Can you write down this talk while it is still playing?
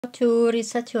To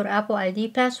reset your Apple ID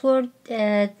password,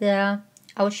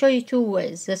 I'll show you two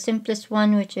ways. The simplest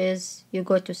one, which is you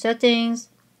go to settings,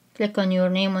 click on your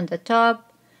name on the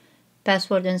top,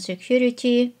 password and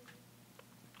security,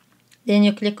 then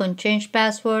you click on change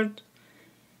password.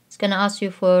 It's gonna ask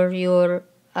you for your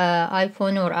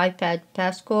iPhone or iPad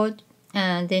passcode,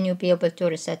 and then you'll be able to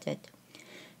reset it.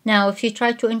 Now, if you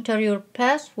try to enter your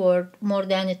password more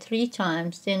than 3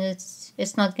 times, then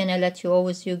it's not gonna let you.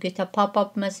 Always you get a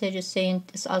pop-up message saying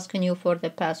it's asking you for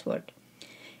the password.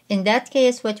 In that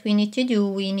case, what we need to do,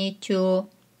 we need to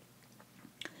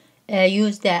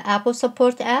use the Apple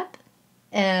Support app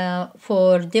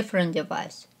for different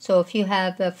device. So if you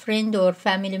have a friend or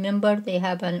family member, they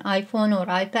have an iPhone or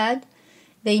iPad,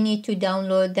 they need to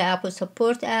download the Apple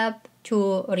Support app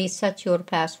to reset your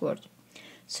password.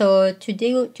 So to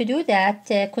do that,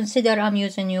 consider I'm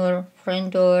using your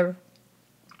friend or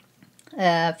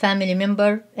family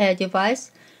member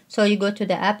device. So you go to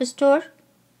the App Store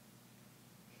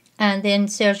and then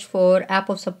search for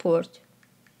Apple Support.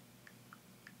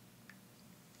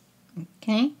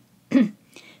 Okay.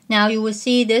 Now you will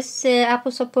see this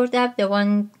Apple Support app, the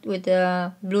one with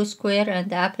the blue square and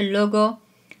the Apple logo.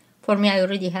 For me, I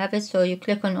already have it, so you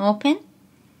click on open.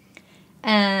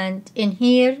 And in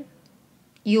here,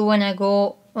 you want to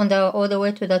go on all the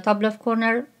way to the top left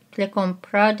corner, click on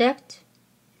product,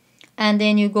 and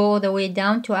then you go all the way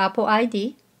down to Apple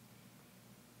ID.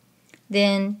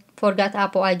 Then forgot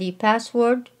Apple ID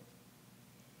password.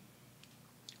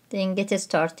 Then get it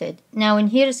started. Now in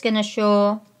here it's gonna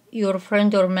show your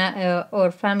friend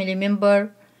or family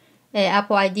member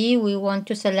Apple ID. We want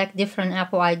to select different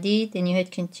Apple ID. Then you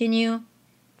hit continue.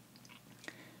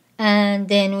 And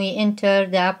then we enter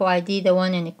the Apple ID, the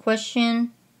one in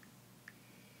question.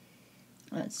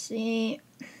 Let's see.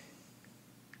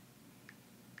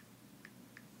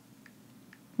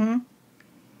 Then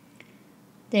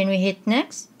we hit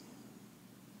next.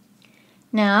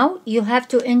 Now you have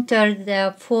to enter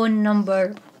the phone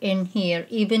number in here.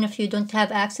 Even if you don't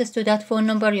have access to that phone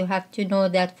number, you have to know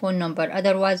that phone number.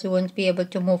 Otherwise, you won't be able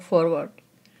to move forward.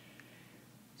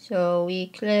 So we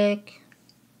click.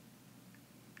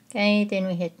 Okay, then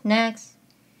we hit next.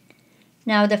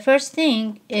 Now the first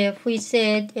thing, if we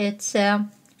said it's,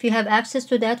 if you have access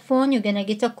to that phone, you're gonna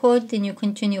get a code, then you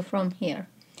continue from here.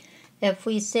 If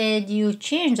we said you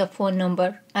change the phone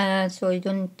number, so you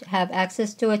don't have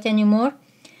access to it anymore,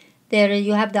 there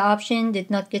you have the option, did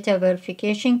not get a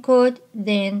verification code,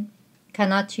 then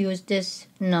cannot use this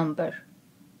number.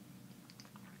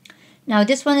 Now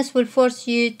this one will force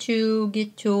you to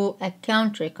get to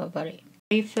account recovery.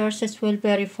 First, it will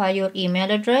verify your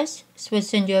email address. It will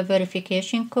send you a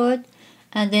verification code.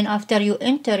 And then after you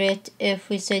enter it, if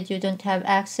we said you don't have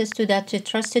access to that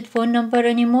trusted phone number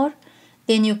anymore,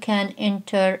 then you can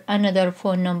enter another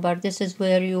phone number. This is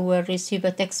where you will receive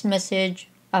a text message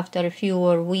after a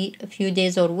few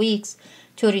days or weeks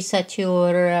to reset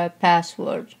your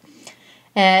password.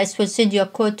 It will send you a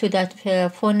code to that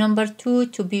phone number too,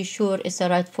 to be sure it's the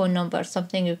right phone number,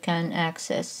 something you can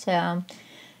access.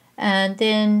 And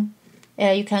then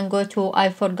you can go to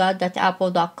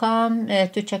iforgot.apple.com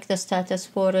to check the status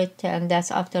for it, and that's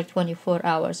after 24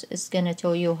 hours. It's going to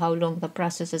tell you how long the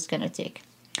process is going to take.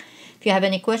 If you have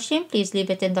any question, please leave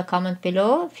it in the comment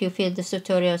below. If you feel this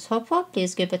tutorial is helpful,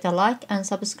 please give it a like and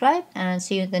subscribe, and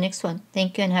see you in the next one.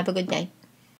 Thank you and have a good day.